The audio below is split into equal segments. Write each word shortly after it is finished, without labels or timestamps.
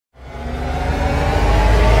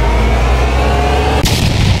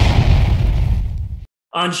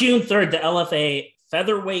On June 3rd, the LFA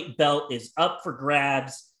Featherweight belt is up for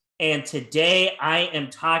grabs. And today I am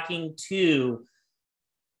talking to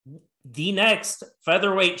the next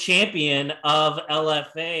featherweight champion of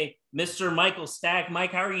LFA, Mr. Michael Stack.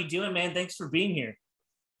 Mike, how are you doing, man? Thanks for being here.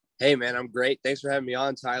 Hey, man, I'm great. Thanks for having me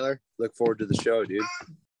on, Tyler. Look forward to the show, dude.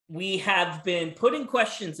 We have been putting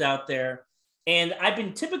questions out there, and I've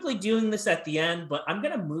been typically doing this at the end, but I'm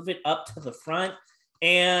going to move it up to the front.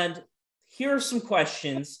 And here are some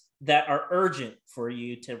questions that are urgent for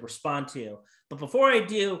you to respond to. But before I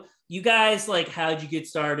do, you guys, like, how'd you get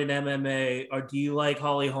started in MMA? Or do you like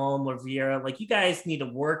Holly Holm or Vieira? Like, you guys need to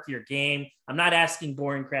work your game. I'm not asking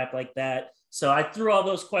boring crap like that. So I threw all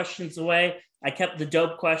those questions away. I kept the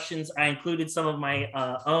dope questions. I included some of my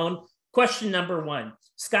own. Question number one,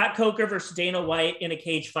 Scott Coker versus Dana White in a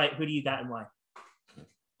cage fight. Who do you got and why?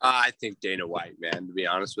 I think Dana White, man, to be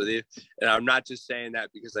honest with you. And I'm not just saying that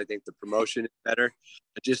because I think the promotion is better.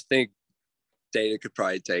 I just think Dana could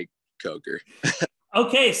probably take Coker.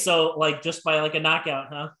 Okay, so like just by like a knockout,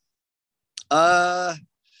 huh? I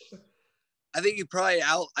think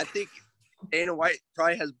I think Dana White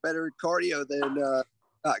probably has better cardio than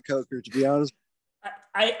Scott Coker, to be honest.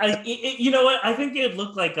 You know what? I think it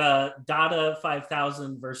looked like a Dada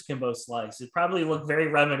 5000 versus Kimbo Slice. It probably looked very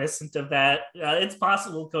reminiscent of that. It's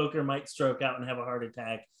possible Coker might stroke out and have a heart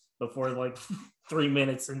attack before like 3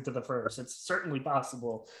 minutes into the first. It's certainly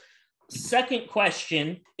possible. Second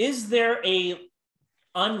question, is there a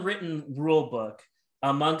unwritten rule book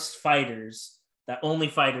amongst fighters that only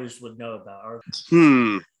fighters would know about?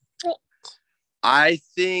 I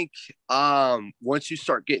think once you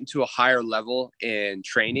start getting to a higher level in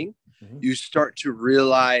training, you start to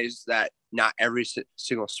realize that not every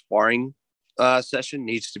single sparring session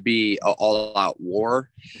needs to be an all-out war.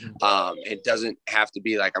 It doesn't have to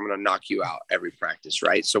be like, I'm going to knock you out every practice,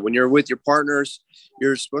 right? So when you're with your partners,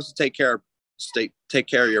 you're supposed to take care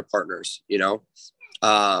of your partners, you know?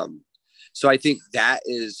 So I think that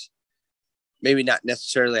is maybe not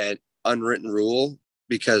necessarily an unwritten rule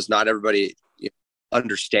because not everybody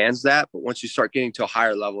understands that, but once you start getting to a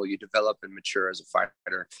higher level, you develop and mature as a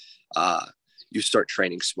fighter. You start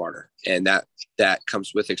training smarter, and that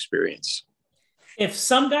comes with experience. If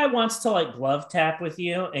some guy wants to like glove tap with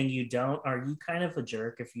you and you don't, are you kind of a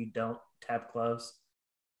jerk if you don't tap gloves?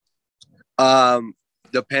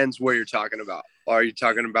 Depends where you're talking about. Are you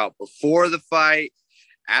talking about before the fight,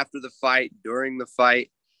 after the fight, during the fight?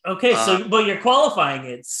 Okay, so but you're qualifying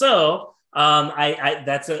it. So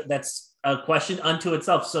that's a question unto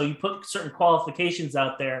itself. So you put certain qualifications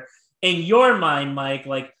out there in your mind, Mike,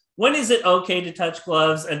 like when is it okay to touch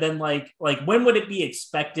gloves? And then like when would it be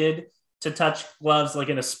expected to touch gloves, like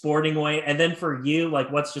in a sporting way? And then for you,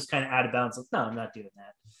 like what's just kind of out of bounds? Like, no, I'm not doing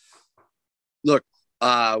that. Look,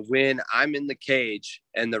 when I'm in the cage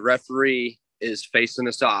and the referee is facing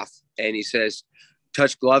us off and he says,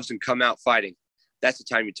 touch gloves and come out fighting, that's the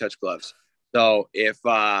time you touch gloves. So if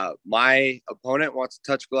my opponent wants to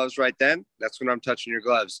touch gloves right then, that's when I'm touching your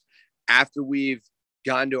gloves. After we've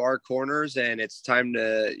gotten to our corners and it's time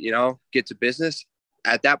to, get to business,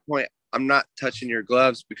 at that point, I'm not touching your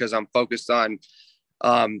gloves because I'm focused on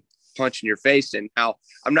punching your face. And now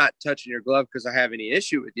I'm not touching your glove because I have any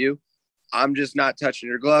issue with you. I'm just not touching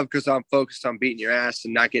your glove because I'm focused on beating your ass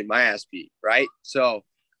and not getting my ass beat, right? So,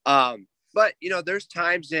 but, there's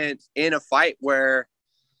times in a fight where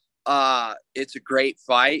it's a great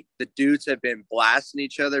fight. The dudes have been blasting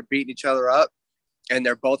each other, beating each other up, and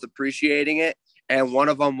they're both appreciating it. And one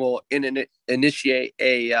of them will initiate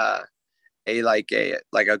a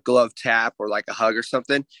glove tap or like a hug or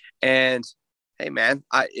something. And hey, man,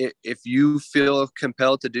 if you feel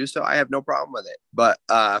compelled to do so, I have no problem with it. But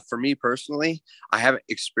for me personally, I haven't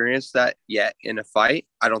experienced that yet in a fight.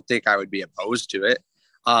 I don't think I would be opposed to it.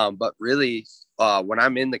 But really, when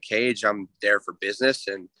I'm in the cage, I'm there for business,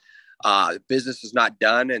 and business is not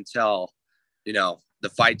done until, the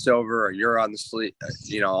fight's over or you're on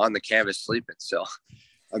the canvas sleeping. So,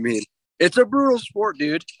 I mean, it's a brutal sport,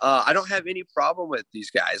 dude. I don't have any problem with these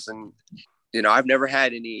guys. And, I've never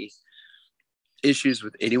had any issues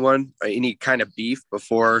with anyone or any kind of beef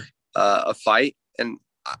before a fight. And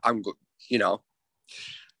I'm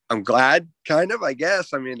glad, kind of, I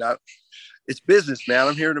guess. I mean, it's business, man.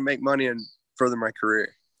 I'm here to make money and further my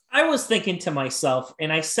career. I was thinking to myself,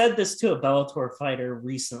 and I said this to a Bellator fighter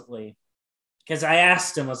recently, because I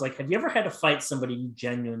asked him, I was like, have you ever had to fight somebody you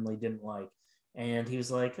genuinely didn't like? And he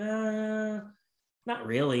was like, not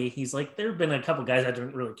really. He's like, there have been a couple guys I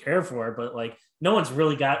didn't really care for, but like, no one's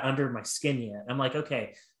really got under my skin yet. I'm like,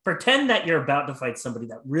 okay, pretend that you're about to fight somebody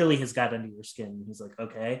that really has got under your skin. He's like,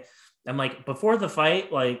 okay. I'm like, before the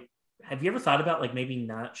fight, like, have you ever thought about like maybe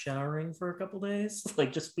not showering for a couple days?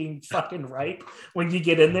 Like just being fucking ripe when you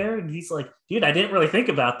get in there? And he's like, dude, I didn't really think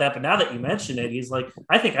about that. But now that you mention it, he's like,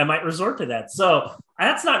 I think I might resort to that. So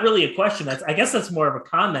that's not really a question. I guess that's more of a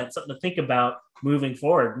comment, something to think about moving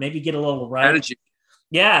forward. Maybe get a little ripe. Strategy.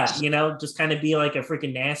 Yeah, just kind of be like a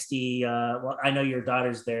freaking nasty. Well, I know your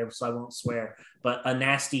daughter's there, so I won't swear, but a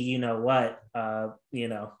nasty,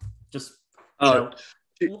 just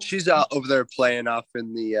she's out over there playing off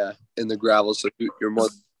in the gravel. So you're more.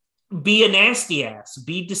 Be a nasty ass.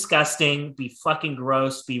 Be disgusting. Be fucking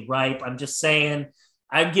gross. Be ripe. I'm just saying.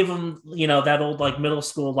 I'd give them, that old like middle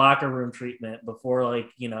school locker room treatment before like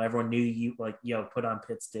everyone knew you like put on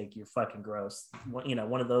pit stick. You're fucking gross.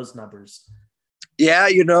 One of those numbers. Yeah,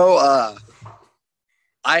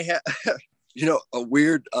 I have, a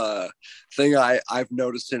weird thing I've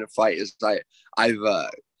noticed in a fight is I've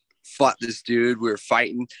fought this dude. We were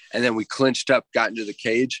fighting, and then we clinched up, got into the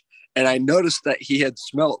cage, and I noticed that he had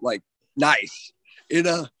smelled like nice in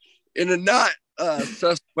a not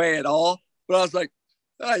sus way at all. But I was like,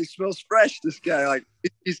 oh, he smells fresh. This guy, like,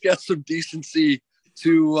 he's got some decency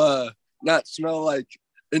to not smell like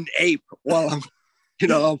an ape while I'm,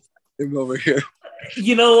 I'm him over here.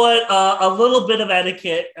 You know what? A little bit of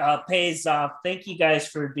etiquette pays off. Thank you guys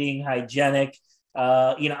for being hygienic.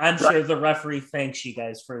 I'm sure the referee thanks you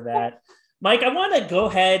guys for that. Mike, I want to go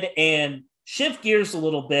ahead and shift gears a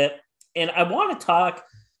little bit, and I want to talk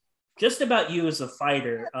just about you as a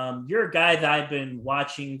fighter. You're a guy that I've been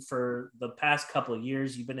watching for the past couple of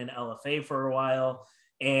years. You've been in LFA for a while,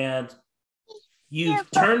 and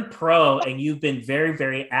you've turned pro, and you've been very,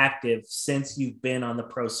 very active since you've been on the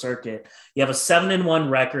pro circuit. You have a 7-1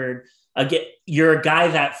 record. Again, you're a guy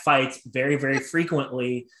that fights very, very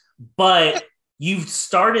frequently, but you've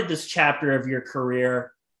started this chapter of your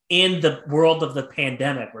career in the world of the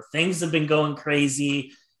pandemic where things have been going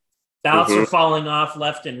crazy. Bouts are falling off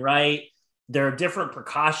left and right. There are different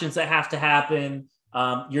precautions that have to happen.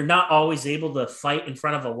 You're not always able to fight in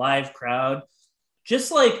front of a live crowd.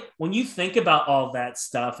 Just like when you think about all that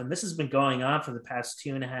stuff, and this has been going on for the past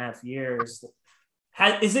 2.5 years,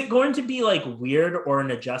 is it going to be like weird or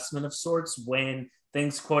an adjustment of sorts when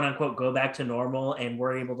things quote unquote go back to normal and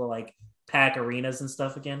we're able to like pack arenas and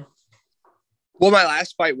stuff again? Well, my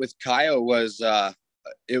last fight with Kai was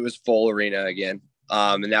it was full arena again.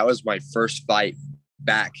 And that was my first fight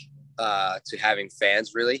back to having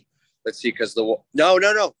fans, really. Let's see, because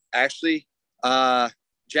no. Actually,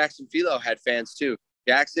 Jackson Philo had fans too.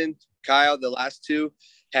 Jackson, Kyle, the last two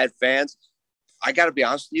had fans. I got to be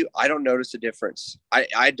honest with you, I don't notice a difference.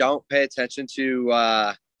 I don't pay attention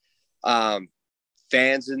to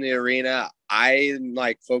fans in the arena. I'm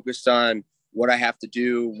like focused on what I have to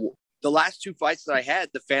do. The last two fights that I had,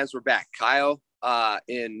 the fans were back. Kyle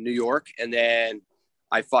in New York, and then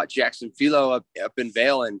I fought Jackson Philo up in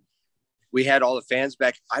Vail, and we had all the fans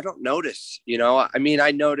back. I don't notice, I mean,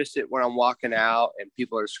 I notice it when I'm walking out and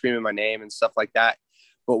people are screaming my name and stuff like that.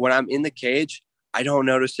 But when I'm in the cage, I don't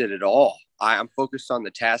notice it at all. I'm focused on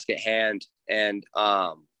the task at hand. And,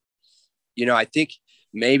 I think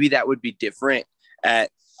maybe that would be different at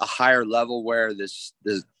a higher level where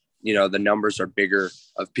the numbers are bigger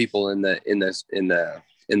of people in the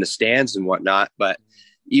stands and whatnot. But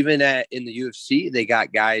even in the UFC, they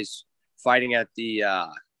got guys fighting at the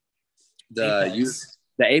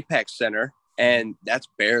Apex Center, and that's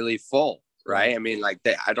barely full, right? I mean, like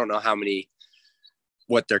I don't know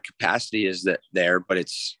what their capacity is there, but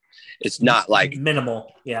it's not like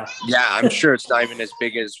minimal. Yeah. I'm sure it's not even as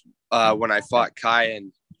big as when I fought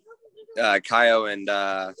Kaio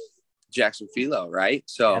and Jackson Philo, right?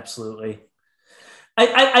 So absolutely.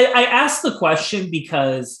 I asked the question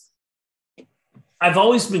because I've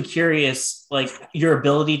always been curious, like your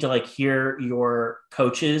ability to like hear your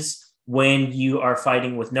coaches when you are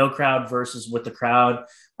fighting with no crowd versus with the crowd,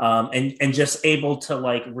 and just able to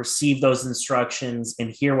like receive those instructions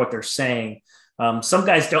and hear what they're saying. Some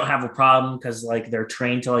guys don't have a problem because like they're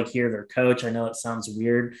trained to like hear their coach. I know it sounds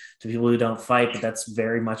weird to people who don't fight, but that's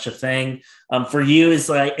very much a thing. For you, has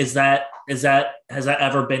that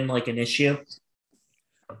ever been like an issue?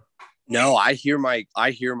 No, I hear my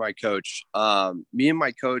coach. Me and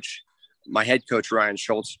my coach, my head coach, Ryan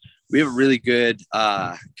Schultz, we have a really good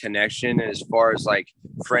connection as far as like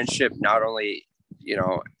friendship, not only,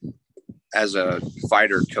 as a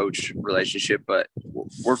fighter coach relationship, but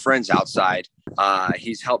we're friends outside.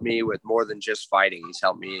 He's helped me with more than just fighting. He's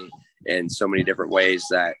helped me in so many different ways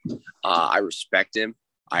that I respect him.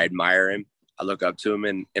 I admire him. I look up to him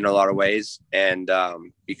in a lot of ways. And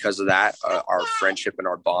because of that, our friendship and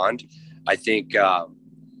our bond, I think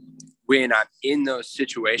when I'm in those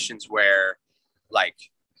situations where like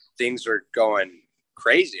things are going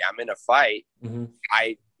crazy, I'm in a fight, Mm-hmm.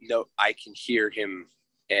 I know I can hear him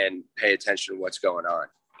and pay attention to what's going on,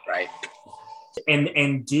 right?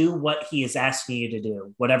 And do what he is asking you to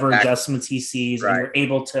do, whatever adjustments he sees, right. And you're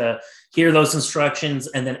able to hear those instructions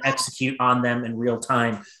and then execute on them in real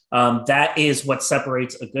time. That is what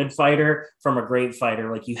separates a good fighter from a great fighter.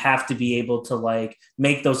 Like, you have to be able to like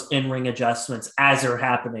make those in-ring adjustments as they're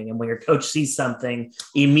happening. And when your coach sees something,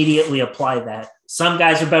 immediately apply that. Some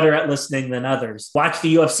guys are better at listening than others. Watch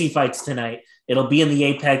the UFC fights tonight. It'll be in the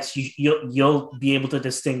Apex. You'll be able to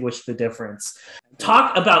distinguish the difference.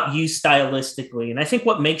 Talk about you stylistically. And I think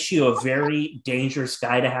what makes you a very dangerous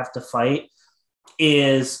guy to have to fight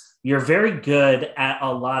is you're very good at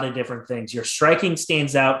a lot of different things. Your striking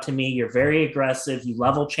stands out to me. You're very aggressive. You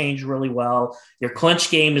level change really well. Your clinch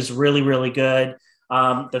game is really, really good.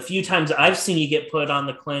 The few times I've seen you get put on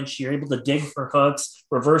the clinch, you're able to dig for hooks,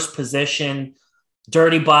 reverse position,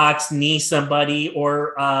 dirty box, knee somebody,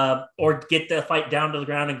 or get the fight down to the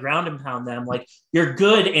ground and ground and pound them. Like, you're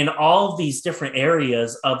good in all of these different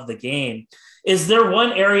areas of the game. Is there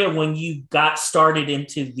one area when you got started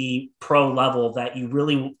into the pro level that you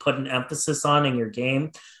really put an emphasis on in your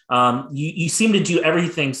game? You seem to do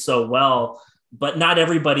everything so well, but not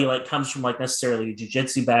everybody like comes from like necessarily a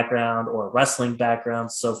jiu-jitsu background or a wrestling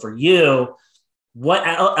background. So for you, what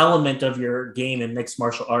element of your game in mixed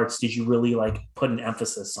martial arts did you really like put an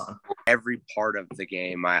emphasis on? Every part of the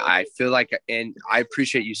game. I feel like, and I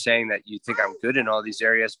appreciate you saying that you think I'm good in all these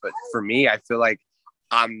areas, but for me, I feel like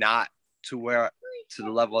I'm not to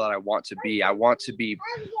the level that I want to be. I want to be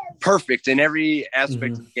perfect in every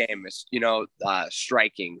aspect of the game. It's,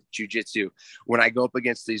 striking, jiu-jitsu. When I go up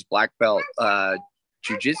against these black belt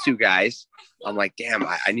jiu-jitsu guys, I'm like, damn,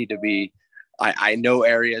 I need to be, I know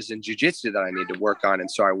areas in jiu-jitsu that I need to work on.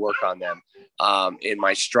 And so I work on them. In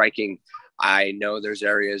my striking, I know there's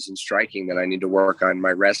areas in striking that I need to work on.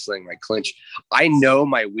 My wrestling, my clinch. I know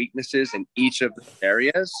my weaknesses in each of the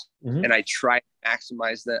areas, and I try to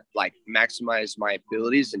maximize my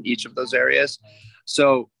abilities in each of those areas.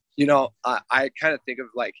 So, I kind of think of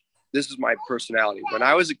like, this is my personality. When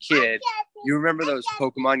I was a kid, you remember those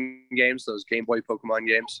Pokemon games, those Game Boy Pokemon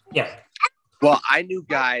games? Yeah. Well, I knew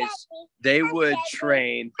guys, they would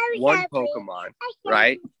train one Pokemon,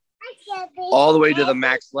 right? All the way to the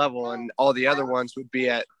max level, and all the other ones would be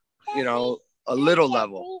at, a little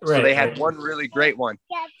level. Right, so they had one really great one.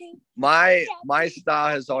 My style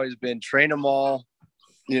has always been train them all,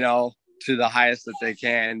 to the highest that they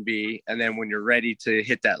can be. And then when you're ready to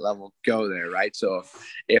hit that level, go there, right? So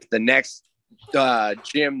if the next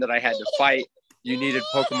gym that I had to fight, you needed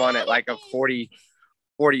Pokemon at like a 40%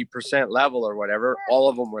 level or whatever, all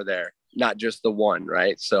of them were there, not just the one,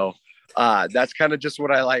 right? So that's kind of just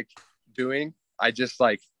what I like doing. I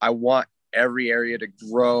want every area to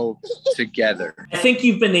grow together. I think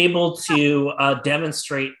you've been able to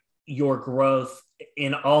demonstrate your growth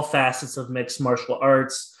in all facets of mixed martial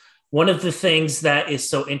arts. One of the things that is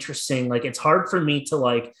so interesting, like, it's hard for me to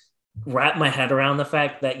like wrap my head around the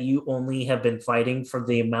fact that you only have been fighting for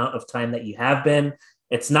the amount of time that you have been.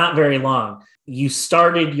 It's not very long. You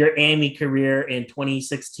started your AMI career in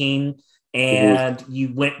 2016 and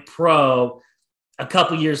you went pro a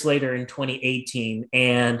couple years later in 2018.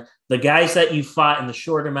 And the guys that you fought in the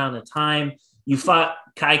short amount of time, you fought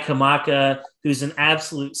Kai Kamaka, who's an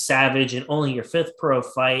absolute savage and only your fifth pro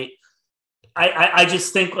fight. I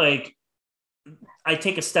just think, like, I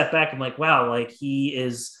take a step back. I'm like, wow, like, he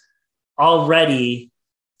is already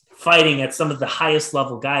fighting at some of the highest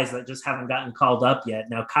level guys that just haven't gotten called up yet.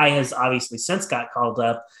 Now, Kai has obviously since got called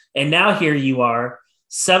up, and now here you are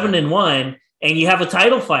 7-1, and you have a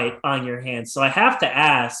title fight on your hands. So I have to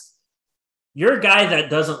ask, you're a guy that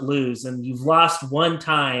doesn't lose, and you've lost one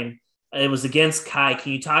time. It was against Kai.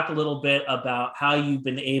 Can you talk a little bit about how you've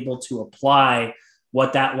been able to apply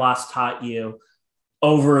what that loss taught you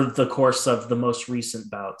over the course of the most recent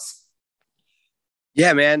bouts?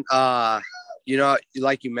 Yeah, man. Like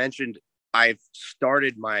you mentioned, I've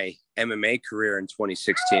started my MMA career in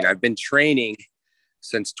 2016. I've been training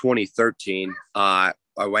since 2013. I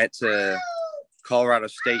went to Colorado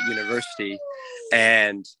State University,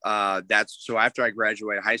 and so after I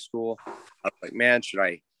graduated high school, I was like, man, should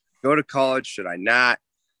I go to college? Should I not?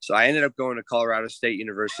 So I ended up going to Colorado State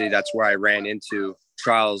University. That's where I ran into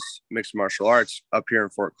Trials Mixed Martial Arts up here in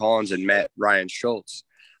Fort Collins and met Ryan Schultz.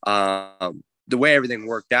 The way everything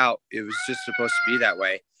worked out, it was just supposed to be that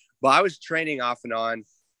way. But I was training off and on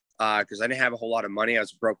because I didn't have a whole lot of money. I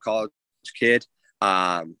was a broke college kid,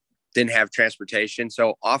 didn't have transportation.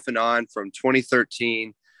 So off and on from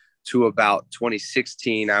 2013 to about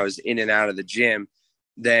 2016, I was in and out of the gym.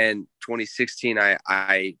 Then 2016,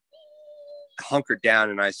 I hunkered down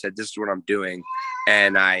and I said, this is what I'm doing.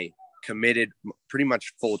 And I committed pretty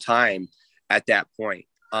much full time at that point.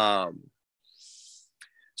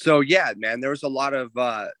 So yeah, man, there was a lot of,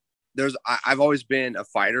 I've always been a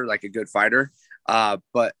fighter, like a good fighter,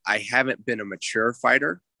 but I haven't been a mature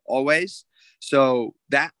fighter always. So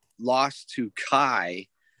that loss to Kai,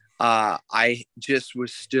 I just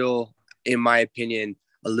was still, in my opinion,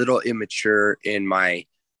 a little immature in my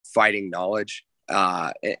fighting knowledge.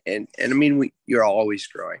 And I mean, you're always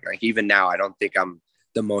growing. Like even now, I don't think I'm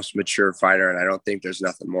the most mature fighter, and I don't think there's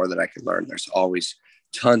nothing more that I can learn. There's always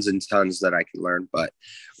tons and tons that I can learn. But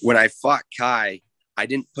when I fought Kai, I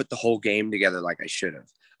didn't put the whole game together like I should have.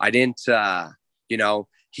 I didn't,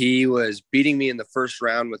 he was beating me in the first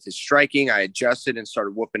round with his striking. I adjusted and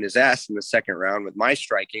started whooping his ass in the second round with my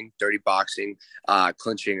striking, dirty boxing,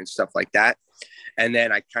 clinching and stuff like that. And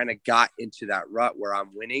then I kind of got into that rut where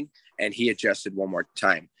I'm winning, and he adjusted one more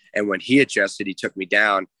time. And when he adjusted, he took me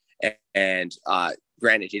down. And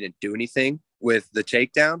granted, he didn't do anything with the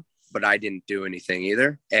takedown, but I didn't do anything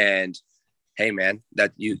either. And hey, man,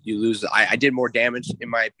 that you lose. I did more damage, in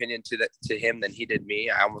my opinion, to him than he did me.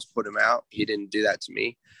 I almost put him out. He didn't do that to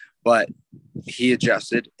me, but he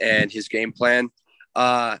adjusted, and his game plan,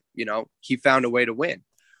 he found a way to win.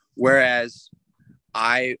 Whereas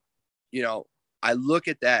I look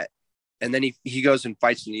at that, and then he goes and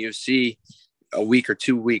fights in the UFC a week or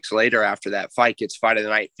 2 weeks later after that fight, gets fight of the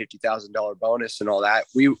night, $50,000 bonus and all that.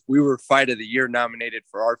 We were fight of the year nominated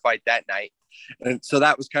for our fight that night. And so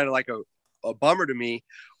that was kind of like a bummer to me,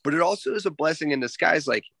 but it also is a blessing in disguise.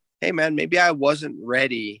 Like, hey man, maybe I wasn't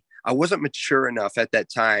ready. I wasn't mature enough at that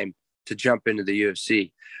time to jump into the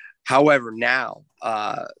UFC. However, now,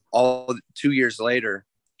 all 2 years later,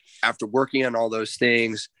 after working on all those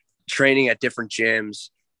things, training at different gyms,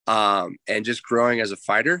 and just growing as a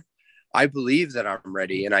fighter, I believe that I'm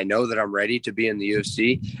ready, and I know that I'm ready to be in the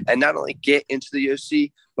UFC and not only get into the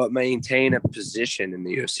UFC, but maintain a position in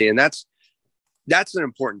the UFC. And that's an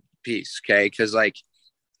important piece. Okay. Cause like,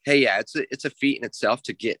 hey, yeah, it's a feat in itself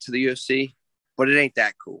to get to the UFC, but it ain't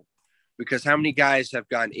that cool, because how many guys have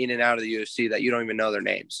gone in and out of the UFC that you don't even know their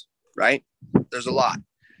names, right? There's a lot.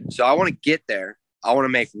 So I want to get there. I want to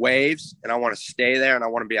make waves, and I want to stay there, and I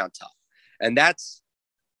want to be on top. And that's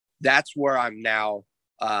where I'm now,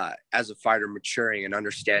 as a fighter, maturing and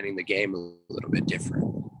understanding the game a little bit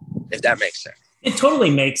different, if that makes sense. It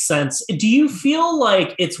totally makes sense. Do you feel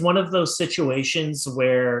like it's one of those situations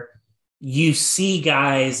where you see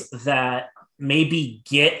guys that maybe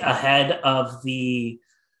get ahead of the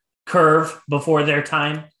curve before their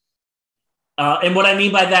time? And what I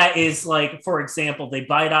mean by that is, like, for example, they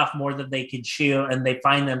bite off more than they can chew, and they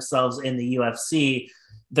find themselves in the UFC.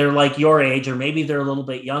 They're like your age, or maybe they're a little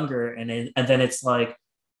bit younger. And then it's like,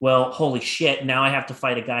 well, holy shit, now I have to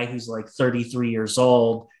fight a guy who's like 33 years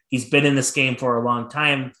old. He's been in this game for a long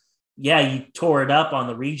time. Yeah, you tore it up on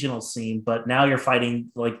the regional scene, but now you're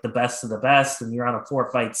fighting like the best of the best, and you're on a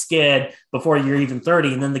 4-fight skid before you're even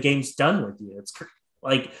 30, and then the game's done with you. It's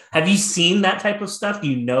like, have you seen that type of stuff? Do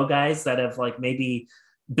you know guys that have like maybe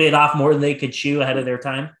bit off more than they could chew ahead of their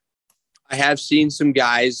time? I have seen some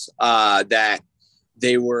guys that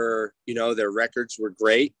they were, their records were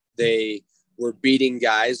great. They were beating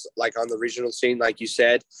guys like on the regional scene, like you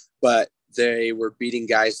said, but they were beating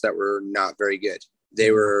guys that were not very good. They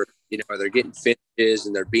were, they're getting finishes,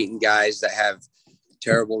 and they're beating guys that have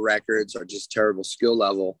terrible records or just terrible skill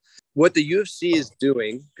level. What the UFC is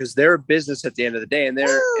doing, because they're a business at the end of the day, and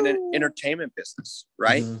they're in an entertainment business,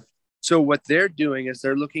 right? Mm-hmm. So what they're doing is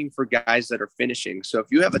they're looking for guys that are finishing. So if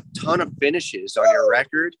you have a ton of finishes on your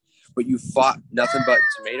record, but you fought nothing but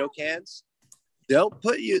tomato cans, they'll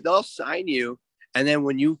sign you. And then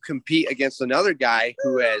when you compete against another guy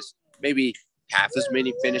who has maybe half as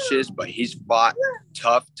many finishes, but he's fought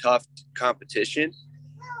tough competition,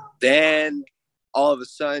 then all of a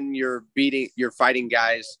sudden you're fighting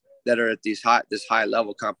guys that are at this high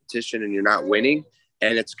level competition, and you're not winning.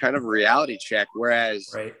 And it's kind of a reality check. Whereas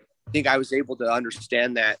right. I think I was able to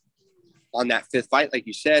understand that on that 5th fight, like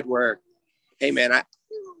you said, where, hey man,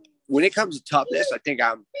 when it comes to toughness, I think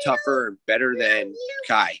I'm tougher and better than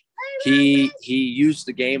Kai. He used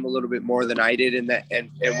the game a little bit more than I did in that,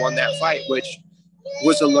 and won that fight, which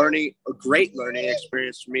was a great learning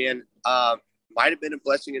experience for me. And might have been a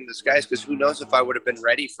blessing in disguise, because who knows if I would have been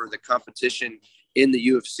ready for the competition in the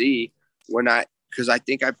UFC because I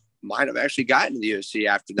think I might have actually gotten to the UFC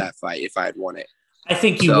after that fight if I had won it. I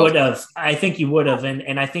think you would have.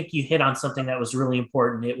 And I think you hit on something that was really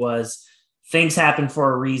important. It was things happen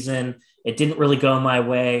for a reason. It didn't really go my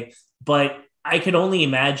way, but I could only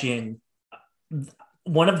imagine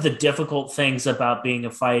one of the difficult things about being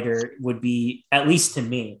a fighter would be, at least to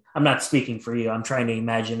me, I'm not speaking for you, I'm trying to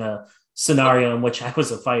imagine a scenario in which I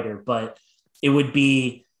was a fighter, but it would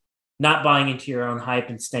be not buying into your own hype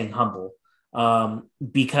and staying humble.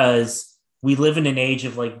 Because we live in an age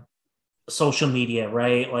of like social media,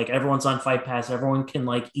 right? Like everyone's on Fight Pass, everyone can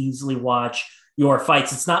like easily watch your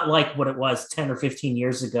fights. It's not like what it was 10 or 15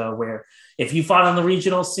 years ago, where if you fought on the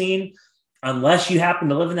regional scene, unless you happen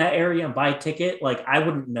to live in that area and buy a ticket, like I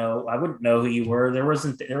wouldn't know who you were. There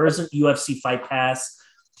wasn't UFC Fight Pass,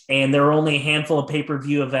 and there were only a handful of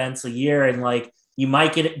pay-per-view events a year, and like you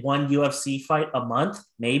might get one UFC fight a month,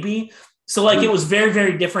 maybe. So like it was very,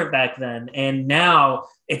 very different back then. And now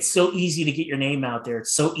it's so easy to get your name out there.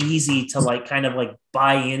 It's so easy to like kind of like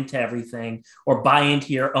buy into everything or buy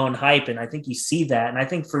into your own hype. And I think you see that. And I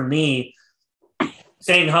think for me,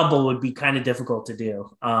 staying humble would be kind of difficult to do.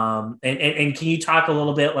 And can you talk a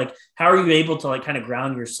little bit, like, how are you able to like kind of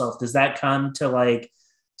ground yourself? Does that come to like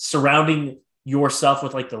surrounding yourself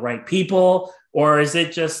with like the right people, or is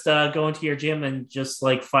it just going to your gym and just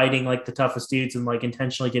like fighting like the toughest dudes and like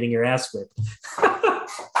intentionally getting your ass whipped? I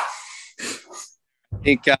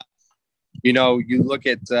think, you look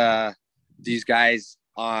at these guys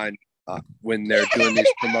on when they're doing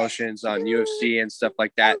these promotions on UFC and stuff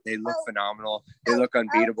like that, they look phenomenal. They look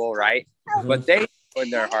unbeatable, right? Mm-hmm. But they, in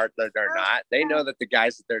their heart, that they're not. They know that the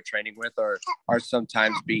guys that they're training with are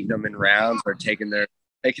sometimes beating them in rounds or taking their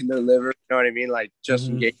liver. You know what I mean? Like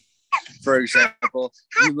Justin Gaethje, for example.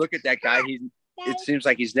 You look at that guy. It seems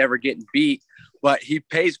like he's never getting beat, but he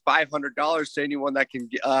pays $500 to anyone that can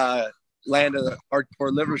land a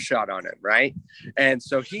hardcore liver shot on him, right? And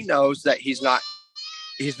so he knows that he's not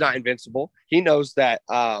invincible. He knows that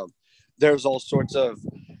there's all sorts of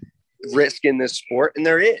risk in this sport, and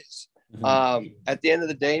there is. At the end of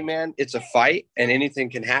the day, man, it's a fight and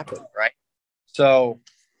anything can happen, right? So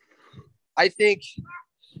I think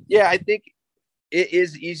it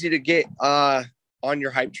is easy to get on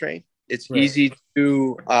your hype train. It's right. Easy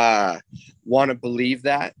to want to believe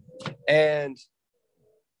that. And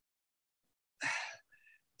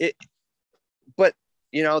but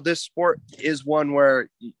this sport is one where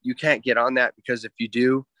you can't get on that, because if you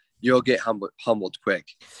do, you'll get humbled quick.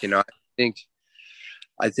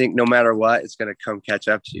 I think no matter what, it's going to come catch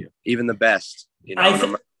up to you, even the best.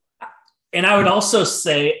 And I would also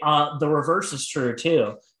say the reverse is true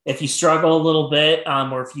too. If you struggle a little bit,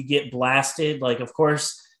 or if you get blasted, like of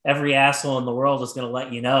course every asshole in the world is going to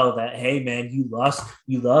let you know that, hey man, you lost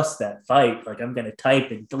that fight. Like I'm going to type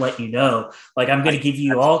and to let you know, like I'm going to give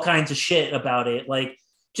you all kinds of shit about it. Like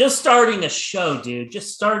just starting a show, dude,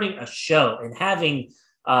 and having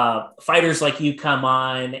fighters like you come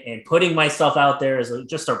on and putting myself out there as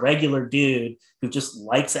just a regular dude who just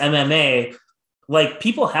likes MMA. Like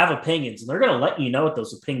people have opinions and they're going to let you know what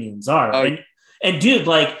those opinions are. Oh. And dude,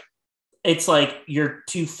 like, it's like, you're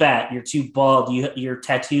too fat, you're too bald, your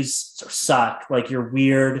tattoos suck, like you're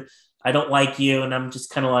weird, I don't like you. And I'm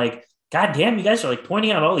just kind of like, God damn, you guys are like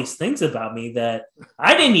pointing out all these things about me that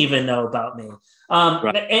I didn't even know about me.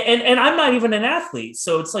 Right. And I'm not even an athlete.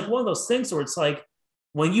 So it's like one of those things where it's like,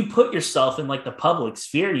 when you put yourself in like the public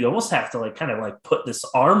sphere, you almost have to like kind of like put this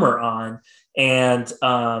armor on. And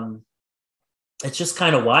it's just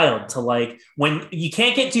kind of wild to like, when you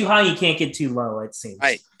can't get too high, you can't get too low, it seems.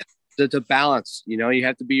 Right. The balance, you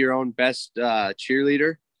have to be your own best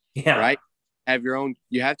cheerleader. Yeah. Right.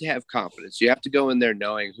 You have to have confidence. You have to go in there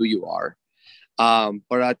knowing who you are.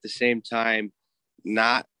 But at the same time,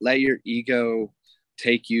 not let your ego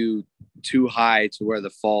take you too high to where the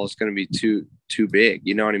fall is going to be too big.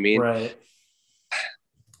 You know what I mean? Right.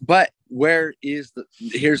 But here's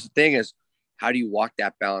the thing is, how do you walk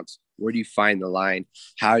that balance? Where do you find the line?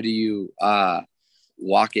 How do you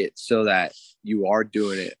walk it so that you are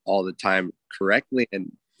doing it all the time correctly?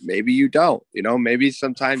 And maybe you don't, maybe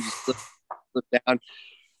sometimes you slip down,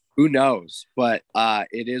 who knows? But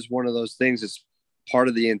it is one of those things. It's part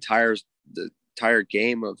of the entire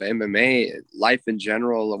game of MMA, life in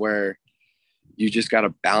general, where you just got to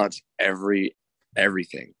balance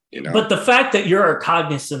everything, But the fact that you're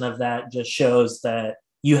cognizant of that just shows that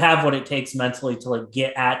you have what it takes mentally to like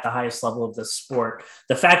get at the highest level of the sport.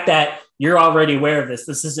 The fact that you're already aware of this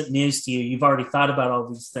isn't news to you. You've already thought about all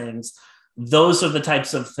these things. Those are the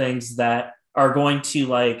types of things that are going to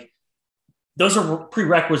like, those are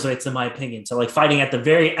prerequisites in my opinion. So like fighting at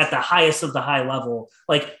the highest of the high level,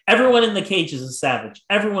 like everyone in the cage is a savage.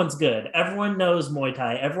 Everyone's good. Everyone knows Muay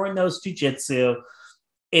Thai. Everyone knows Jiu-Jitsu.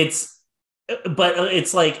 It's but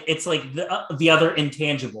it's like the other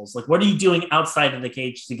intangibles. Like, what are you doing outside of the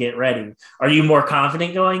cage to get ready? Are you more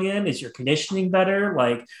confident going in? Is your conditioning better?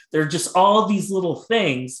 Like, they're just all these little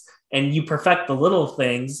things, and you perfect the little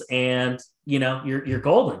things, and you're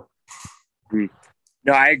golden.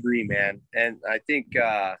 No, I agree, man. And I think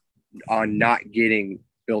on not getting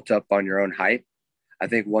built up on your own hype, I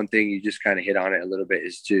think one thing you just kind of hit on it a little bit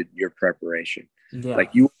is to your preparation. Yeah.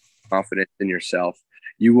 Like, you are confident in yourself.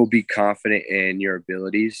 You will be confident in your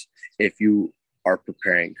abilities if you are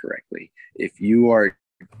preparing correctly. If you are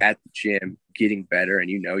at the gym getting better and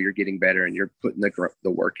you're getting better and you're putting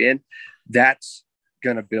the work in, that's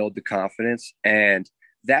going to build the confidence. And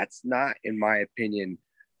that's not, in my opinion,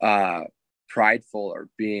 prideful or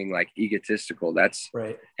being like egotistical. That's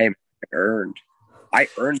right. Hey, I earned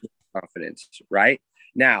the confidence. Right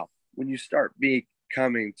now, when you start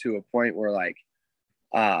coming to a point where like,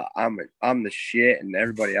 I'm the shit and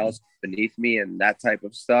everybody else beneath me and that type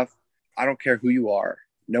of stuff, I don't care who you are.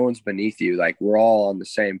 No one's beneath you. Like, we're all on the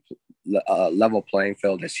same level playing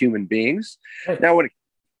field as human beings. Right. Now, when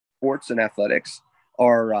sports and athletics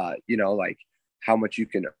are, like how much you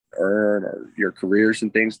can earn or your careers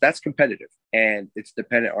and things, that's competitive, and it's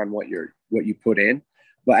dependent on what you put in.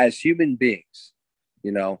 But as human beings,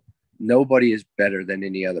 nobody is better than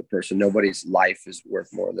any other person. Nobody's life is worth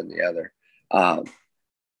more than the other.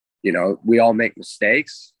 We all make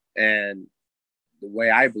mistakes, and the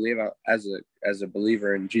way I believe, as a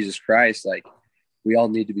believer in Jesus Christ, like, we all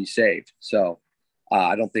need to be saved. So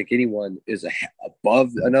I don't think anyone is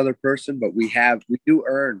above another person, but we do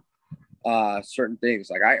earn certain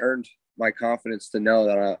things. Like, I earned my confidence to know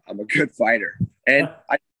that I'm a good fighter, and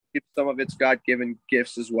I think some of it's God-given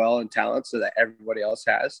gifts as well and talents so that everybody else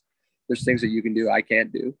has. There's things that you can do I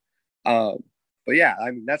can't do. But yeah, I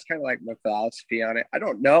mean, that's kind of like my philosophy on it. I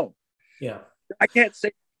don't know. Yeah. I can't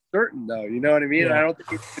say certain though. You know what I mean? Yeah. I don't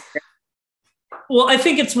think well, I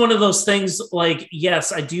think it's one of those things, like,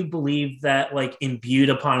 yes, I do believe that, like, imbued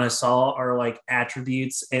upon us all are like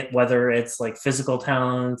attributes, whether it's like physical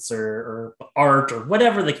talents or art or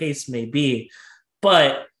whatever the case may be.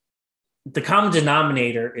 But the common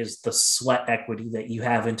denominator is the sweat equity that you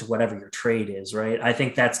have into whatever your trade is, right? I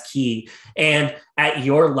think that's key. And at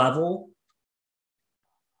your level,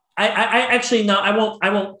 I actually, no, I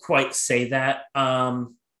won't quite say that.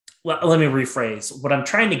 Let me rephrase. What I'm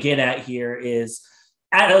trying to get at here is,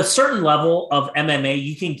 at a certain level of MMA,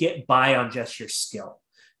 you can get by on just your skill.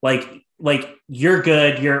 Like you're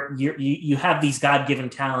good. You have these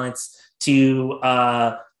God-given talents to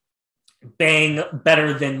bang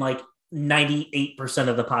better than like 98%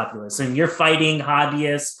 of the populace. And you're fighting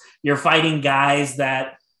hobbyists. You're fighting guys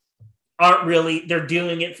that aren't really, they're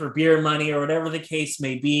doing it for beer money or whatever the case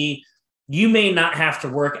may be. You may not have to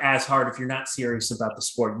work as hard if you're not serious about the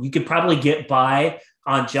sport. You could probably get by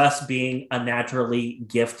on just being a naturally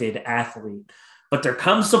gifted athlete. But there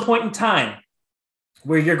comes a point in time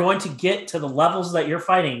where you're going to get to the levels that you're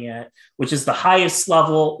fighting at, which is the highest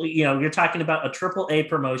level. You're talking about a AAA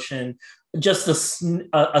promotion, just a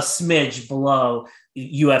smidge below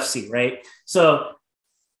UFC, right? So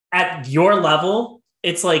at your level,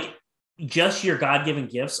 it's like, just your God-given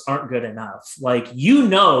gifts aren't good enough. Like,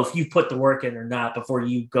 if you put the work in or not before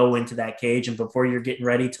you go into that cage and before you're getting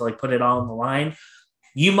ready to like put it all on the line.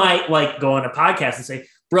 You might like go on a podcast and say,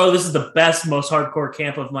 bro, this is the best, most hardcore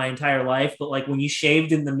camp of my entire life. But like, when you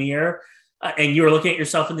shaved in the mirror and you were looking at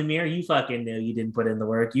yourself in the mirror, you fucking knew you didn't put in the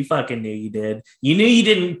work. You fucking knew you did. You knew you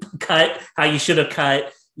didn't cut how you should have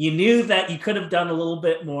cut. You knew that you could have done a little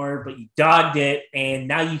bit more, but you dogged it, and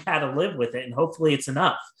now you had to live with it, and hopefully it's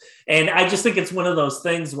enough. And I just think it's one of those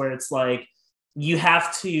things where it's like, you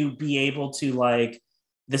have to be able to, like,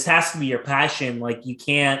 this has to be your passion. Like, you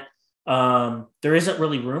can't, there isn't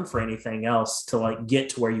really room for anything else to like get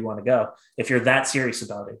to where you want to go if you're that serious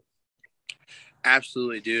about it.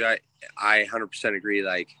 Absolutely, dude. I 100% agree.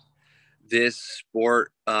 Like, this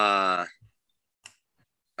sport, I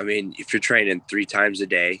mean, if you're training 3 times a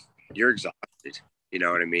day, you're exhausted. You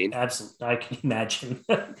know what I mean? Absolutely. I can imagine.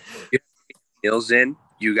 Meals in,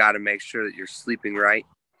 you got to make sure that you're sleeping right.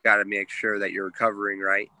 You got to make sure that you're recovering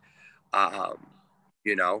right.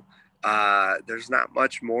 There's not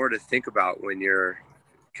much more to think about when you're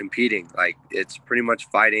competing. Like, it's pretty much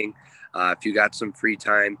fighting. If you got some free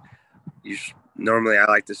time, normally I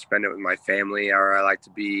like to spend it with my family, or I like to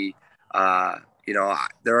be,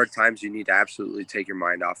 there are times you need to absolutely take your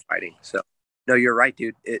mind off fighting. So, no, you're right,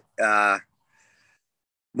 dude.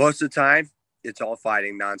 Most of the time, it's all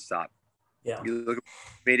fighting nonstop. Yeah. You look at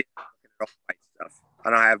media, all fight stuff. I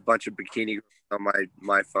don't have a bunch of bikini girls on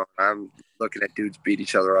my phone. I'm looking at dudes beat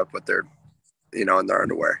each other up with their in their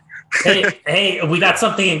underwear. hey, we got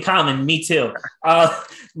something in common. Me too.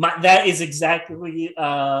 That is exactly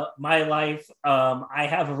my life. I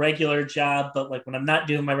have a regular job, but like when I'm not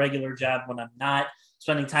doing my regular job, when I'm not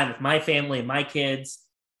spending time with my family and my kids,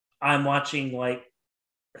 I'm watching like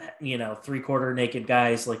 3/4 naked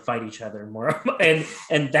guys like fight each other more,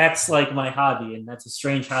 and that's like my hobby, and that's a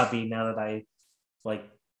strange hobby now that I like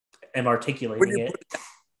am articulating it.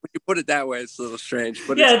 When you put it that way, it's a little strange,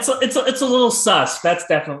 but yeah, it's a little sus. That's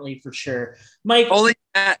definitely for sure, Mike. Only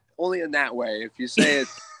in that way. If you say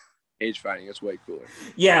it's cage fighting, it's way cooler.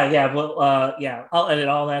 Yeah. Well, yeah, I'll edit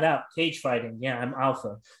all that out. Cage fighting. Yeah, I'm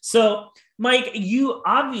alpha. So, Mike, you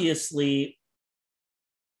obviously,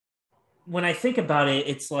 when I think about it,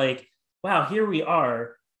 it's like, wow, here we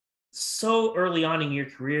are so early on in your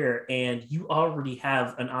career, and you already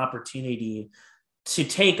have an opportunity to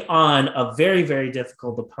take on a very, very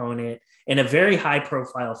difficult opponent in a very high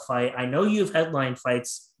profile fight. I know you've headlined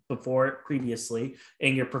fights before previously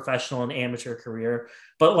in your professional and amateur career,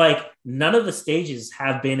 but like none of the stages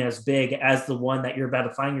have been as big as the one that you're about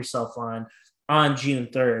to find yourself on June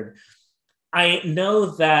 3rd. I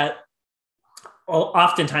know that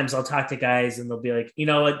oftentimes I'll talk to guys and they'll be like, you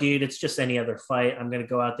know what, dude, it's just any other fight. I'm going to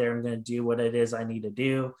go out there. I'm going to do what it is I need to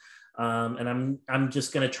do. And I'm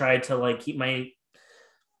just going to try to like keep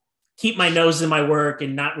my nose in my work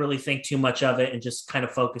and not really think too much of it and just kind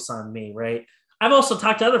of focus on me. Right. I've also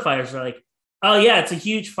talked to other fighters who are like, oh yeah, it's a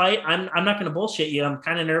huge fight. I'm not going to bullshit you. I'm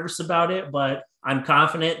kind of nervous about it, but I'm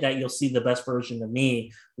confident that you'll see the best version of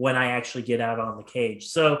me when I actually get out on the cage.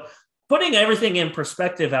 So putting everything in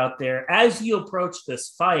perspective out there as you approach this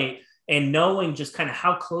fight and knowing just kind of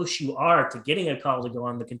how close you are to getting a call to go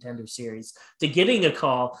on the Contender Series, to getting a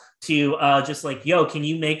call to just like, yo, can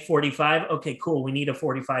you make 45? Okay, cool. We need a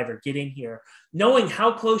 45er. Get in here. Knowing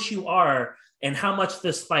how close you are and how much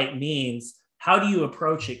this fight means, how do you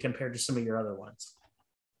approach it compared to some of your other ones?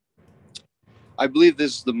 I believe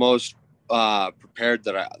this is the most prepared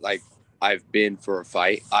that I've been for a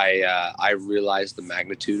fight. I realize the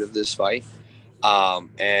magnitude of this fight.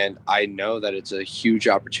 And I know that it's a huge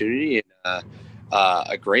opportunity and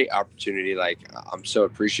a great opportunity. Like I'm so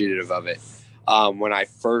appreciative of it. When I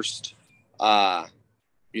first, found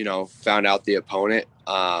out the opponent,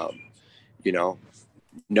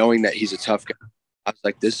 knowing that he's a tough guy, I was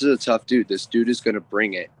like, this is a tough dude. This dude is going to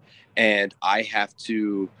bring it. And I have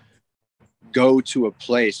to go to a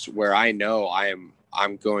place where I know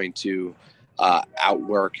I'm going to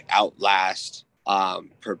outwork, outlast,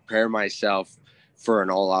 prepare myself for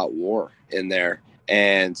an all-out war in there.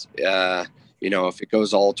 And if it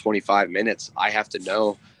goes all 25 minutes, I have to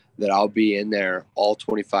know that I'll be in there all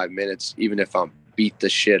 25 minutes. Even if I'm beat the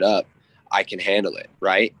shit up, I can handle it,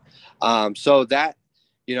 right? So that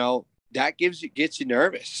that gets you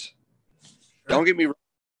nervous. Don't get me wrong.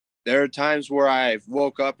 There are times where I've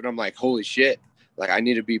woke up and I'm like, holy shit, like I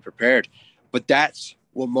need to be prepared. But that's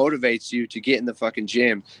what motivates you to get in the fucking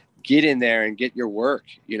gym, get in there and get your work,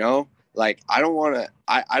 Like I don't want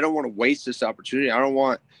to waste this opportunity. I don't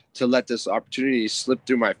want to let this opportunity slip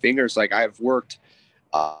through my fingers. Like I've worked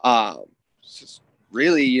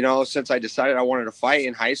really, since I decided I wanted to fight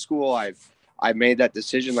in high school, I made that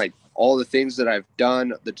decision. Like all the things that I've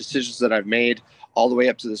done, the decisions that I've made all the way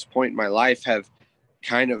up to this point in my life have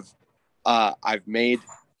kind of I've made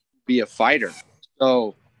be a fighter.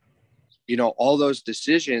 So, all those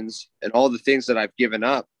decisions and all the things that I've given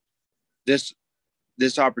up, this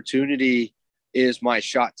opportunity is my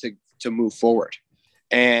shot to move forward.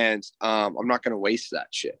 And I'm not going to waste that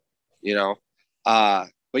shit, but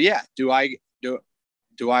yeah, do I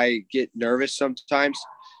get nervous sometimes?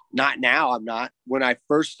 Not now. I'm not. When I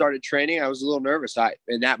first started training, I was a little nervous.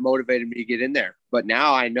 And that motivated me to get in there. But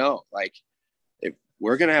now I know, like, if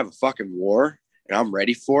we're going to have a fucking war and I'm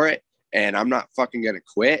ready for it and I'm not fucking going to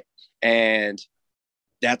quit. And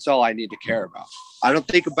that's all I need to care about. I don't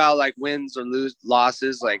think about like wins or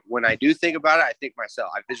losses. Like when I do think about it,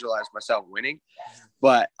 I visualize myself winning,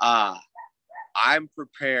 but I'm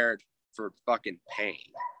prepared for fucking pain.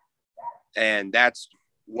 And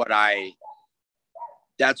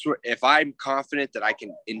if I'm confident that I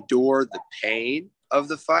can endure the pain of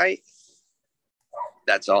the fight,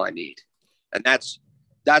 that's all I need. And that's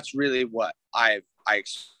really what I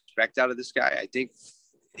expect out of this guy. I think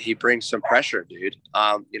he brings some pressure, dude.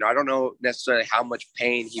 I don't know necessarily how much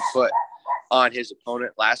pain he put on his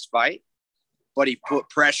opponent last fight, but he put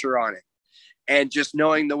pressure on it. And just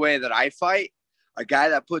knowing the way that I fight, a guy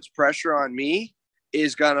that puts pressure on me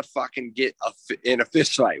is gonna fucking get in a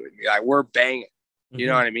fist fight with me. Like we're banging. You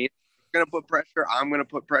know what I mean? We're gonna put pressure. I'm gonna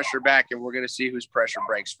put pressure back, and we're gonna see whose pressure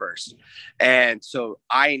breaks first. And so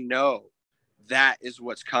I know that is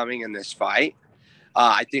what's coming in this fight.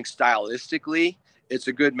 I think stylistically, it's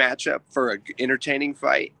a good matchup for an entertaining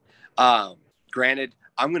fight. Granted,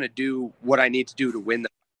 I'm going to do what I need to do to win the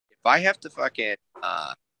fight. If I have to fucking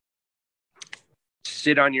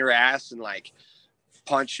sit on your ass and like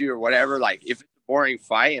punch you or whatever, like if it's a boring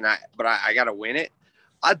fight but I got to win it,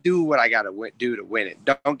 I'll do what I got to do to win it.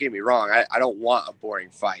 Don't get me wrong. I don't want a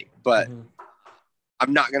boring fight, but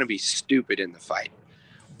I'm not going to be stupid in the fight.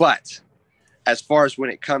 But as far as when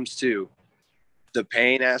it comes to the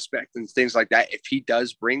pain aspect and things like that, if he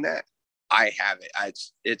does bring that, I have it.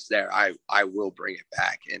 It's there. I will bring it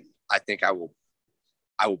back, and I think I will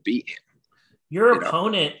beat him. Your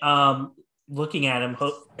opponent, looking at him,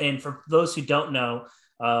 and for those who don't know,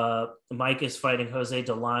 Mike is fighting Jose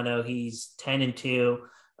Delano. He's 10-2,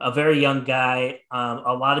 a very young guy.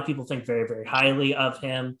 A lot of people think very, very highly of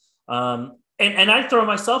him. And I throw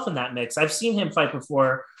myself in that mix. I've seen him fight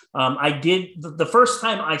before. I did. The first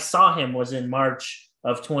time I saw him was in March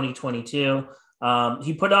of 2022.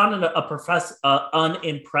 He put on an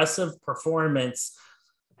unimpressive performance.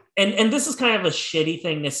 And this is kind of a shitty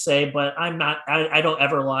thing to say, but I'm not, I don't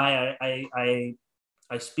ever lie.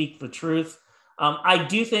 I speak the truth. I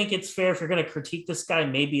do think it's fair if you're going to critique this guy,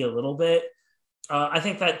 maybe a little bit. I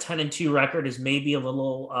think that 10-2 record is maybe a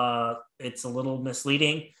little, it's a little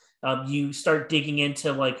misleading. You start digging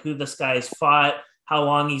into like who this guy's fought, how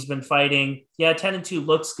long he's been fighting. Yeah, 10-2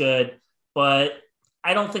 looks good, but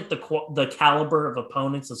I don't think the caliber of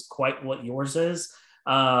opponents is quite what yours is.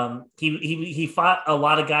 He fought a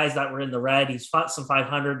lot of guys that were in the red. He's fought some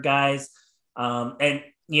 500 guys, and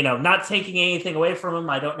not taking anything away from him.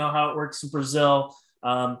 I don't know how it works in Brazil.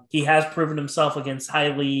 He has proven himself against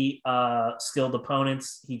highly skilled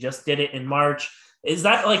opponents. He just did it in March. Is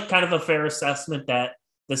that like kind of a fair assessment that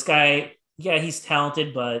this guy, yeah, he's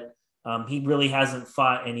talented, but he really hasn't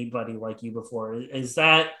fought anybody like you before? Is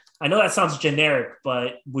that, I know that sounds generic,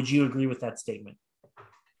 but would you agree with that statement?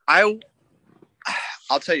 I'll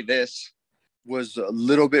tell you this, was a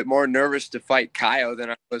little bit more nervous to fight Kyle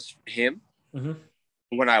than I was him. Mm-hmm.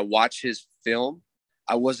 When I watched his film,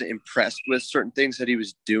 I wasn't impressed with certain things that he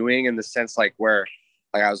was doing, in the sense like where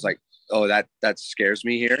like I was like, oh, that scares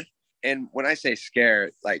me here. And when I say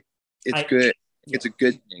scared, like it's good. Yeah. It's a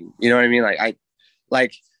good thing. You know what I mean?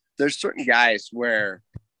 Like there's certain guys where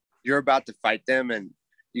you're about to fight them and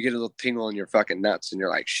you get a little tingle in your fucking nuts and you're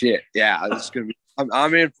like, shit, yeah, this is going to be,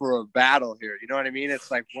 I'm in for a battle here. You know what I mean? It's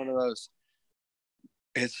like one of those,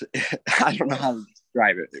 I don't know how to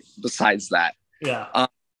describe it besides that. Yeah.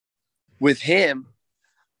 With him,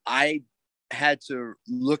 I had to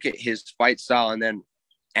look at his fight style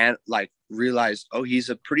and like realize, oh, he's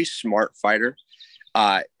a pretty smart fighter.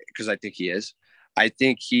 Because I think he is. I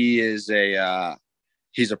think he is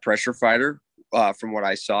he's a pressure fighter from what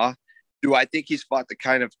I saw. Do I think he's fought the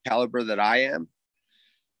kind of caliber that I am?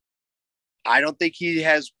 I don't think he's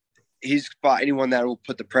fought anyone that will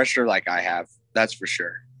put the pressure like I have. That's for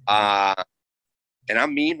sure. And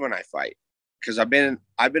I'm mean when I fight, because I've been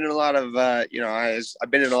in a lot of I've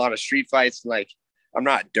been in a lot of street fights. And like, I'm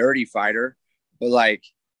not a dirty fighter, but like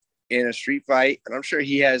in a street fight, and I'm sure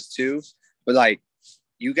he has too, but like,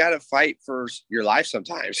 you got to fight for your life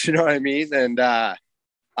sometimes. You know what I mean? And I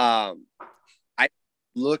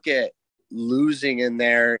look at losing in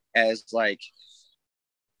there as like,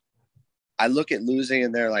 as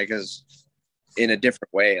in a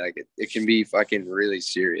different way. Like it can be fucking really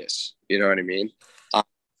serious. You know what I mean?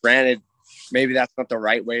 Granted, maybe that's not the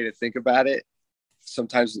right way to think about it.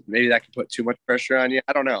 Sometimes maybe that can put too much pressure on you.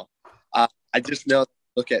 I don't know. I just know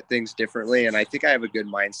look at things differently. And I think I have a good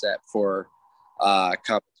mindset for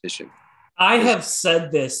competition. I have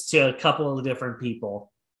said this to a couple of different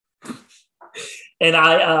people. And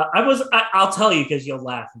I'll tell you because you'll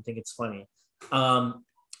laugh and think it's funny.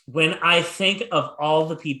 When I think of all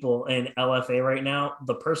the people in LFA right now,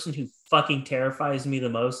 the person who fucking terrifies me the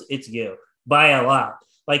most, it's you by a lot.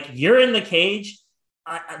 Like, you're in the cage.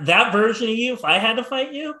 That version of you, if I had to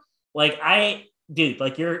fight you, like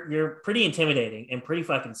like you're pretty intimidating and pretty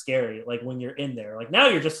fucking scary. Like when you're in there, like now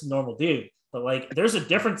you're just a normal dude, but like there's a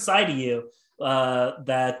different side of you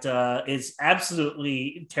that is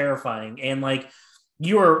absolutely terrifying. And like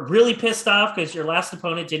you were really pissed off because your last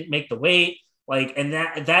opponent didn't make the weight. Like, and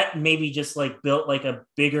that maybe just like built like a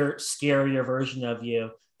bigger, scarier version of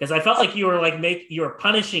you. Because I felt like you were you were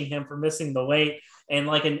punishing him for missing the weight, and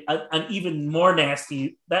like an even more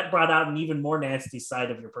nasty, that brought out an even more nasty side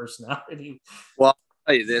of your personality. Well, I'll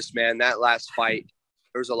tell you this, man, that last fight,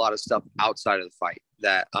 there was a lot of stuff outside of the fight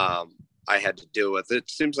that I had to deal with. It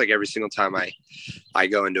seems like every single time I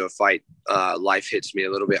go into a fight, life hits me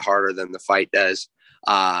a little bit harder than the fight does.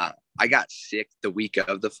 I I got sick the week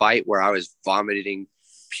of the fight where I was vomiting,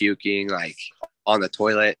 puking, like on the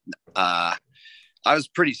toilet. I was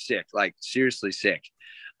pretty sick, like seriously sick.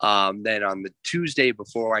 Then on the Tuesday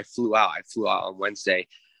before I flew out on Wednesday.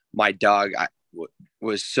 My dog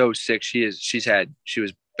was so sick. She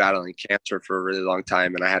was battling cancer for a really long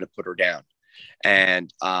time, and I had to put her down.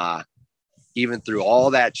 And even through all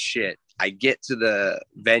that shit, I get to the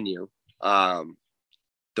venue.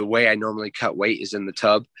 The way I normally cut weight is in the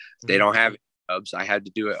tub. They don't have tubs. I had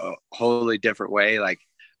to do it a wholly different way.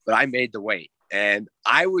 But I made the weight, and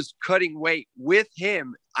I was cutting weight with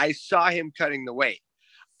him. I saw him cutting the weight.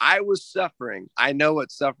 I was suffering. I know what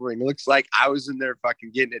suffering looks like. I was in there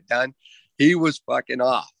fucking getting it done. He was fucking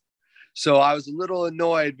off. So I was a little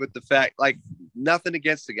annoyed with the fact, like, nothing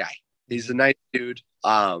against the guy. He's a nice dude.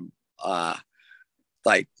 Like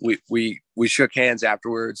we shook hands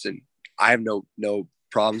afterwards, and I have no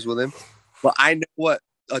problems with him. But I know what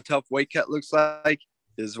a tough weight cut looks like.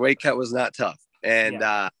 His weight cut was not tough. And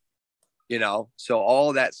so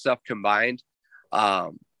all that stuff combined,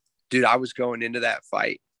 dude, I was going into that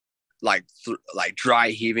fight like dry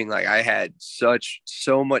heaving. Like I had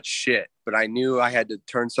so much shit, but I knew I had to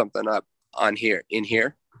turn something up in here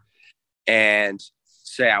and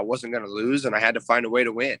say I wasn't going to lose, and I had to find a way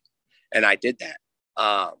to win. And I did that.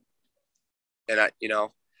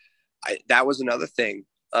 That was another thing.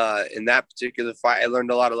 In that particular fight, I learned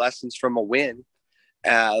a lot of lessons from a win.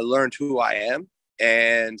 I learned who I am,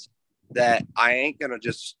 and that I ain't going to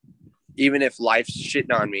just, even if life's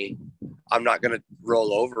shitting on me, I'm not going to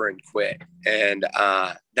roll over and quit. And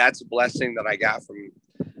that's a blessing that I got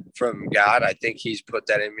from God. I think he's put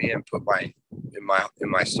that in me and put in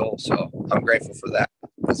my soul. So I'm grateful for that.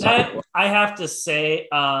 I have to say,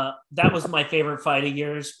 that was my favorite fight of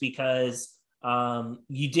yours, because I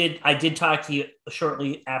did talk to you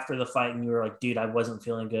shortly after the fight, and you were like, dude, I wasn't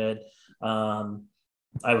feeling good.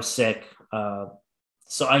 I was sick.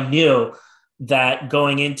 So I knew that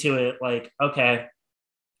going into it, like, okay,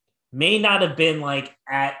 may not have been like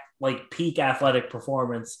at like peak athletic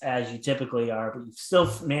performance as you typically are, but you've still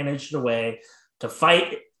managed a way to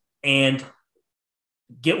fight and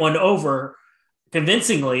get one over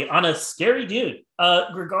convincingly on a scary dude.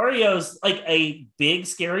 Gregorio's like a big,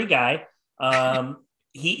 scary guy.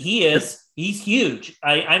 He's huge.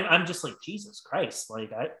 I'm just like, Jesus Christ.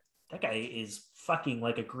 Like that guy is fucking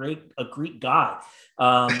like a Greek god.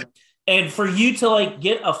 And for you to like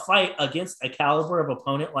get a fight against a caliber of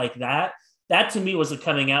opponent like that to me was a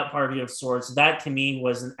coming out party of sorts. That to me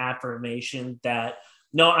was an affirmation that,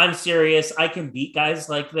 no, I'm serious. I can beat guys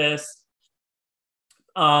like this.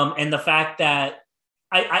 And the fact that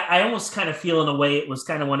I almost kind of feel in a way it was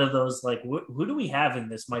kind of one of those, like, who do we have in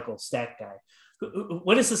this Michael Stack guy?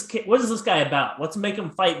 What is this guy about? Let's make him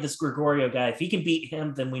fight this Gregorio guy. If he can beat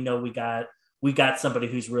him, then we know we got somebody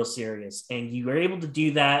who's real serious. And you were able to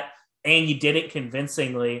do that, and you did it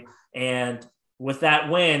convincingly. And with that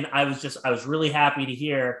win, I was really happy to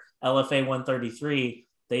hear LFA 133.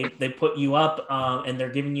 They put you up, and they're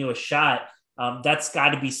giving you a shot. That's got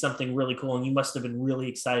to be something really cool. And you must have been really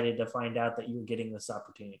excited to find out that you were getting this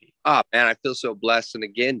opportunity. Oh man, I feel so blessed. And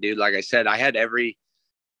again, dude, like I said, I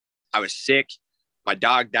was sick. My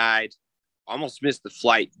dog died. Almost missed the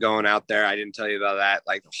flight going out there. I didn't tell you about that.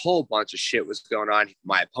 Like a whole bunch of shit was going on.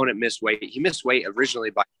 My opponent missed weight. He missed weight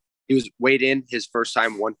originally he was weighed in his first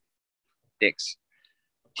time 156,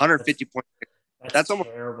 150 points. That's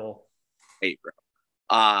almost terrible. 8, bro.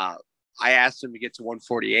 I asked him to get to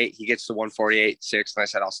 148. He gets to 148.6, and I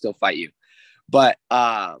said, I'll still fight you. But,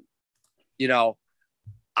 I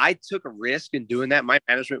took a risk in doing that. My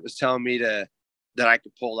management was telling me that I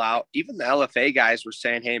could pull out. Even the LFA guys were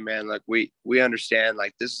saying, hey, man, like, we understand,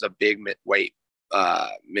 like, this is a big weight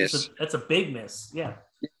miss. That's a big miss, yeah.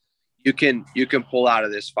 You can pull out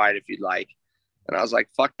of this fight if you'd like. And I was like,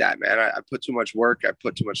 fuck that, man. I put too much work. I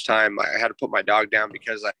put too much time. I had to put my dog down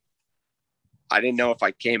because I didn't know if I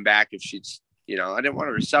came back, if she'd, I didn't want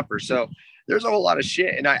her to suffer. So there's a whole lot of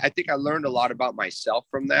shit. And I think I learned a lot about myself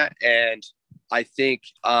from that. And I think,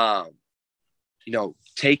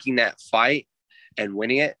 taking that fight and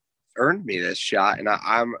winning it earned me this shot. And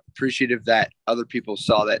I'm appreciative that other people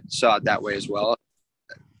saw it that way as well.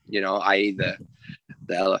 I.e. the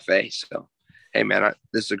LFA. So, hey man,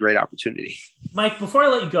 this is a great opportunity. Mike, before I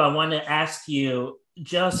let you go, I want to ask you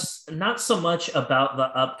just not so much about the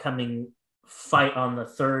upcoming fight on the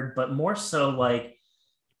 3rd, but more so like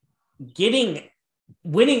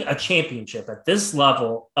winning a championship at this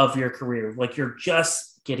level of your career. Like you're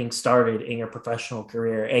just getting started in your professional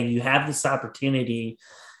career, and you have this opportunity,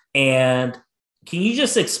 and Can you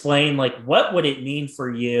just explain, like, what would it mean for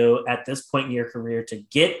you at this point in your career to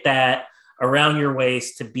get that around your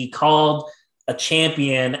waist, to be called a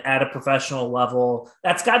champion at a professional level?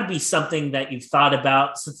 That's got to be something that you've thought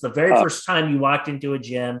about since the very first time you walked into a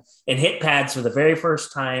gym and hit pads for the very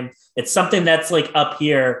first time. It's something that's like up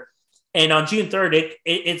here. And on June 3rd,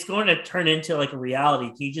 it's going to turn into like a reality.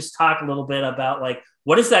 Can you just talk a little bit about, like,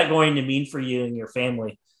 what is that going to mean for you and your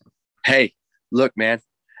family? Hey, look, man,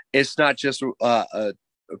 it's not just a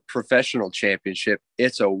professional championship.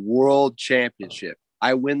 It's a world championship.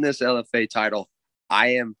 I win this LFA title,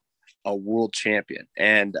 I am a world champion.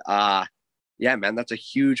 And yeah, man, that's a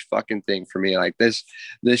huge fucking thing for me. Like this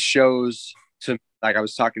shows to, like, I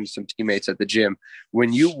was talking to some teammates at the gym.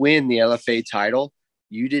 When you win the LFA title,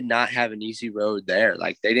 you did not have an easy road there.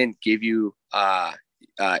 Like, they didn't give you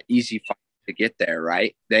easy fight to get there,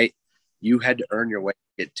 right? You had to earn your way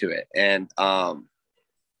to get to it. And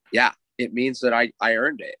yeah, it means that I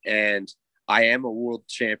earned it, and I am a world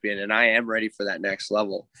champion, and I am ready for that next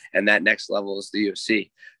level. And that next level is the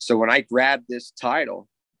UFC. So when I grab this title,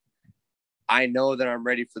 I know that I'm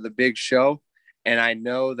ready for the big show. And I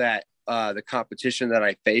know that the competition that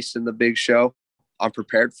I face in the big show, I'm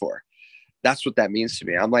prepared for. That's what that means to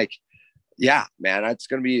me. I'm like, yeah, man, it's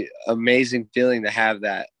going to be amazing feeling to have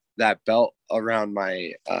that belt around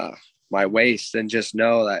my waist, and just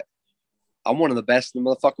know that I'm one of the best in the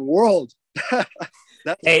motherfucking world.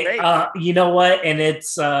 That's Hey, great. you know what? And it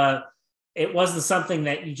wasn't something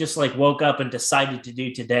that you just like woke up and decided to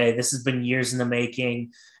do today. This has been years in the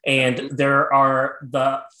making, and there are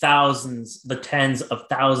the tens of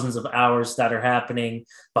thousands of hours that are happening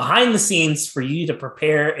behind the scenes for you to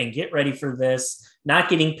prepare and get ready for this. Not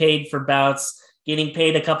getting paid for bouts, getting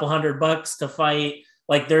paid a couple $100 to fight.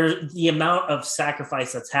 Like, there's the amount of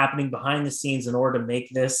sacrifice that's happening behind the scenes in order to make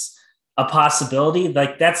this a possibility.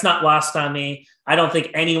 Like, that's not lost on me. I don't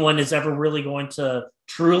think anyone is ever really going to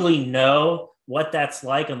truly know what that's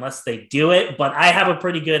like unless they do it. But I have a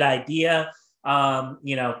pretty good idea.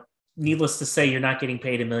 Needless to say, you're not getting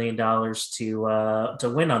paid $1 million to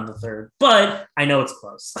win on the 3rd, but I know it's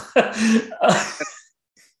close.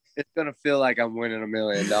 It's gonna feel like I'm winning $1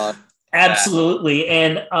 million. Absolutely.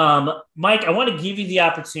 And Mike, I want to give you the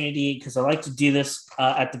opportunity, because I like to do this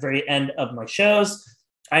at the very end of my shows.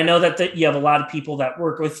 I know that you have a lot of people that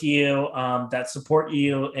work with you, that support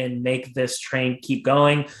you and make this train keep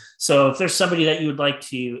going. So if there's somebody that you would like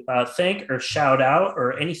to thank or shout out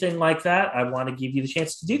or anything like that, I want to give you the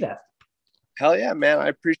chance to do that. Hell yeah, man. I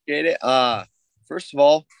appreciate it. First of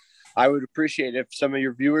all, I would appreciate if some of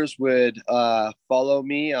your viewers would follow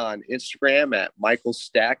me on Instagram at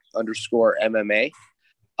michaelstack_MMA.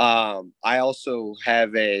 I also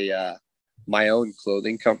have my own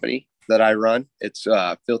clothing company that I run. It's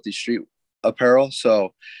Filthy Street Apparel.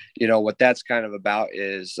 So, what that's kind of about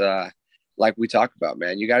is like we talked about,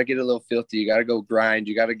 man, you got to get a little filthy. You got to go grind.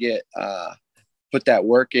 You got to get put that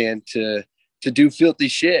work in to do filthy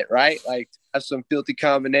shit, right? Like, have some filthy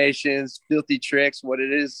combinations, filthy tricks,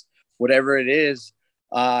 whatever it is,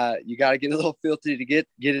 you got to get a little filthy to get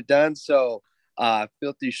it done. So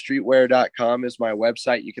filthystreetwear.com is my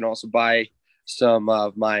website. You can also buy some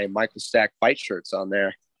of my Michael Stack fight shirts on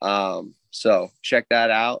there. So check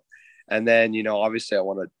that out. And then, obviously I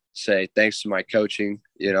want to say thanks to my coaching,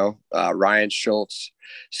 Ryan Schultz,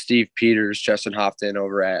 Steve Peters, Justin Houghton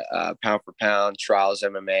over at Pound for Pound, Trials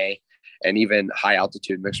MMA, and even High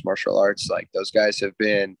Altitude Mixed Martial Arts. Like, those guys have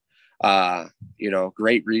been,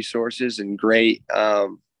 great resources and great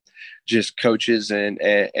just coaches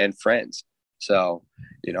and friends. So,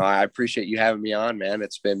 I appreciate you having me on, man.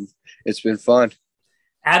 It's been fun.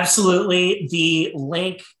 Absolutely. The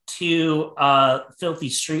link to Filthy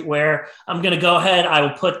Streetwear, I'm going to go ahead. I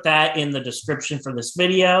will put that in the description for this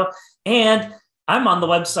video. And I'm on the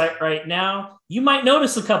website right now. You might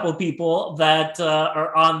notice a couple of people that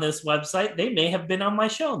are on this website. They may have been on my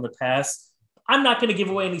show in the past. I'm not going to give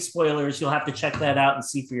away any spoilers. You'll have to check that out and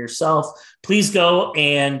see for yourself. Please go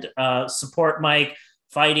and support Mike.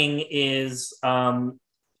 Fighting is,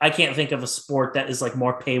 I can't think of a sport that is like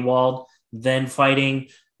more paywalled than fighting.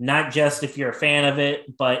 Not just if you're a fan of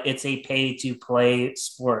it, but it's a pay-to-play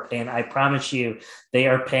sport. And I promise you, they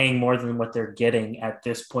are paying more than what they're getting at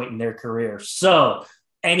this point in their career. So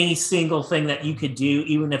any single thing that you could do,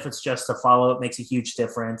 even if it's just to follow, it makes a huge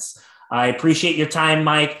difference. I appreciate your time,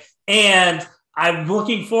 Mike. And I'm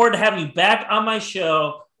looking forward to having you back on my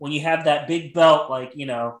show when you have that big belt,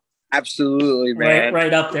 Absolutely, man.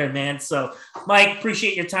 Right up there, man. So, Mike,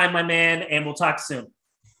 appreciate your time, my man, and we'll talk soon.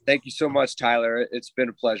 Thank you so much, Tyler. It's been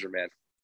a pleasure, man.